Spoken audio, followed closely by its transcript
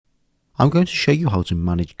I'm going to show you how to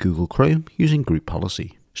manage Google Chrome using group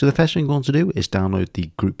policy. So the first thing we want to do is download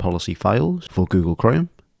the group policy files for Google Chrome.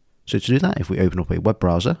 So to do that, if we open up a web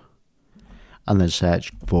browser and then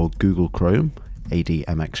search for Google Chrome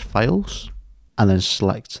ADMX files, and then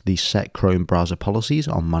select the Set Chrome Browser Policies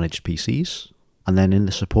on Managed PCs. And then in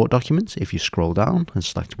the support document, if you scroll down and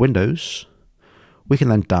select Windows, we can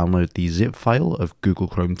then download the zip file of Google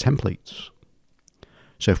Chrome templates.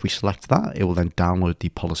 So if we select that, it will then download the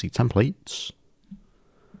policy templates.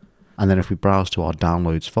 And then if we browse to our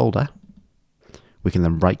downloads folder, we can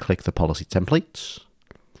then right click the policy templates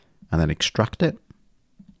and then extract it.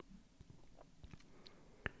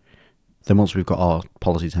 Then once we've got our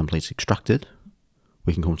policy templates extracted,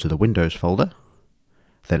 we can come to the Windows folder,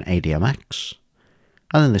 then ADMX,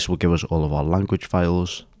 and then this will give us all of our language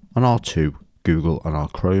files and our two Google and our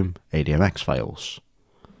Chrome ADMX files.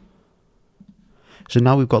 So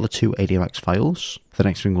now we've got the two ADMX files, the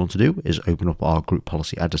next thing we want to do is open up our group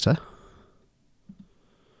policy editor.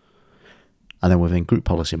 And then within group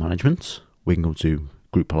policy management, we can come to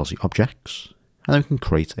group policy objects, and then we can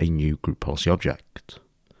create a new group policy object.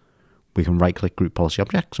 We can right click group policy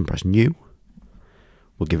objects and press new.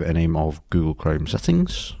 We'll give it a name of Google Chrome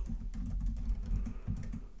settings.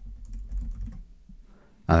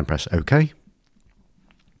 And then press OK.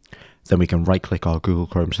 Then we can right click our Google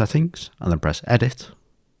Chrome settings and then press edit.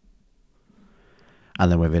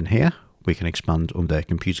 And then within here, we can expand under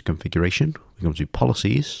computer configuration. We come to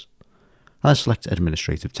policies and select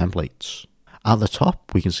administrative templates. At the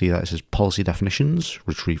top, we can see that it says policy definitions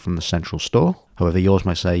retrieved from the central store. However, yours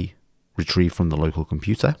might say retrieve from the local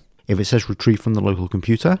computer. If it says retrieve from the local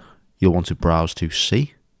computer, you'll want to browse to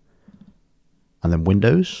C and then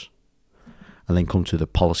Windows and then come to the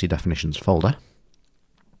policy definitions folder.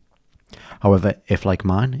 However, if like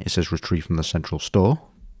mine, it says retrieve from the central store,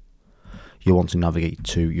 you'll want to navigate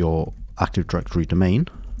to your Active Directory domain,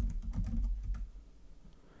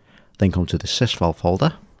 then come to the sysfile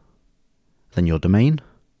folder, then your domain,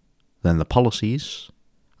 then the policies,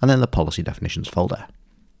 and then the policy definitions folder.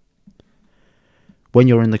 When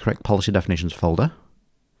you're in the correct policy definitions folder,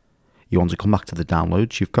 you want to come back to the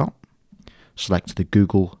downloads you've got, select the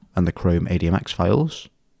Google and the Chrome ADMX files,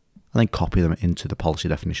 and then copy them into the policy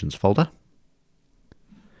definitions folder.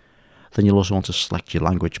 Then you'll also want to select your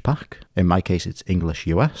language pack. In my case, it's English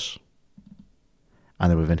US.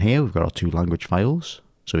 And then within here, we've got our two language files,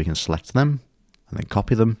 so we can select them and then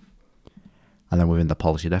copy them. And then within the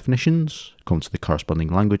policy definitions, come to the corresponding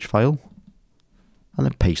language file and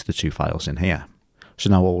then paste the two files in here. So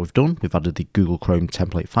now what we've done, we've added the Google Chrome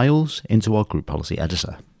template files into our group policy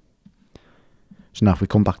editor. So now if we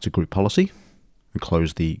come back to group policy and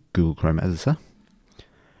close the Google Chrome editor,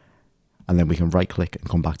 and then we can right click and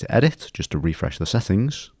come back to edit just to refresh the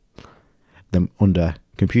settings. Then under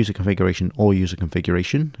computer configuration or user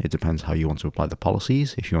configuration, it depends how you want to apply the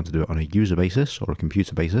policies, if you want to do it on a user basis or a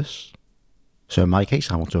computer basis. So in my case,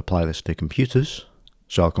 I want to apply this to computers.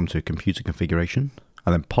 So I'll come to computer configuration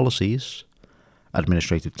and then policies,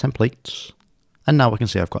 administrative templates, and now we can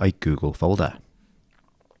see I've got a Google folder.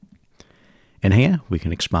 In here, we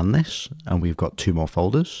can expand this and we've got two more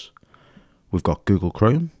folders. We've got Google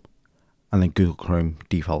Chrome and then Google Chrome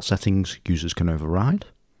default settings users can override.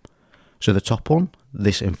 So the top one,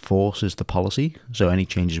 this enforces the policy. So any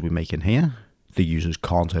changes we make in here, the users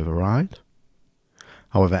can't override.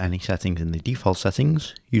 However, any settings in the default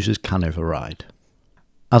settings, users can override.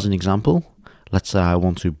 As an example, let's say I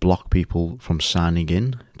want to block people from signing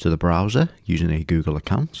in to the browser using a Google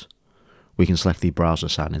account. We can select the browser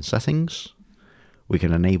sign-in settings. We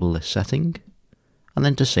can enable this setting and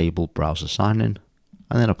then disable browser sign-in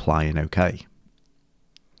and then apply and OK.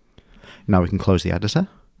 Now we can close the editor.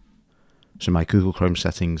 So my Google Chrome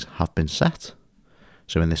settings have been set.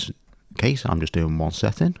 So in this case, I'm just doing one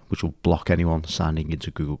setting, which will block anyone signing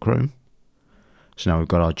into Google Chrome. So now we've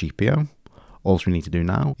got our GPO. All we need to do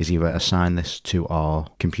now is either assign this to our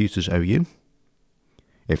computers OU,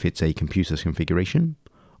 if it's a computers configuration,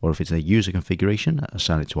 or if it's a user configuration,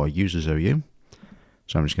 assign it to our users OU.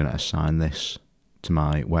 So I'm just going to assign this to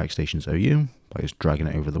my workstations OU by just dragging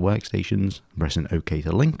it over the workstations and pressing OK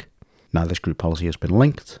to link. Now this group policy has been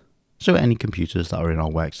linked, so any computers that are in our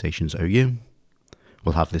workstations OU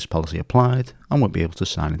will have this policy applied and won't be able to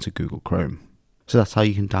sign into Google Chrome. So that's how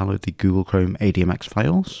you can download the Google Chrome ADMX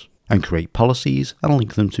files and create policies and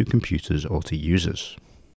link them to computers or to users.